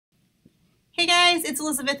guys, it's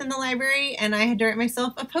Elizabeth in the library, and I had to write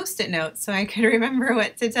myself a post-it note so I could remember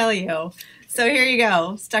what to tell you. So here you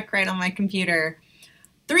go, stuck right on my computer.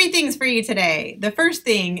 3 things for you today. The first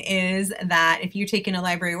thing is that if you're taking a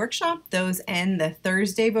library workshop, those end the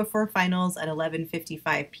Thursday before finals at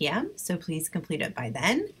 11:55 p.m., so please complete it by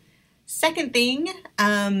then. Second thing,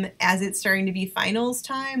 as it's starting to be finals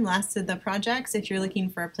time, last of the projects, if you're looking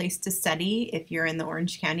for a place to study, if you're in the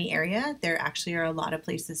Orange County area, there actually are a lot of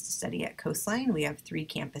places to study at Coastline. We have 3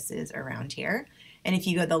 campuses around here. And if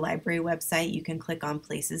you go to the library website, you can click on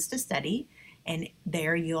places to study, and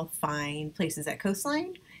there you'll find places at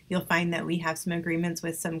Coastline. You'll find that we have some agreements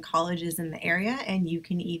with some colleges in the area, and you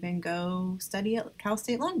can even go study at Cal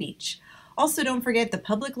State Long Beach. Also, don't forget the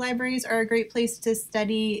public libraries are a great place to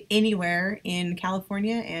study anywhere in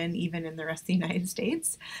California and even in the rest of the United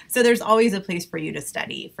States. So there's always a place for you to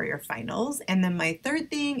study for your finals. And then my third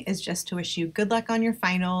thing is just to wish you good luck on your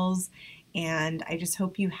finals. And I just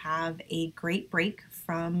hope you have a great break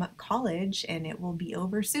from college, and it will be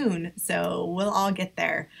over soon. So we'll all get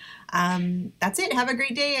there. That's it. Have a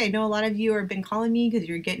great day. I know a lot of you have been calling me because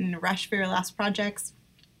you're getting rushed for your last projects.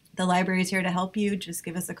 The library is here to help you. Just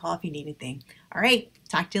give us a call if you need anything. All right,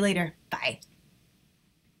 talk to you later. Bye.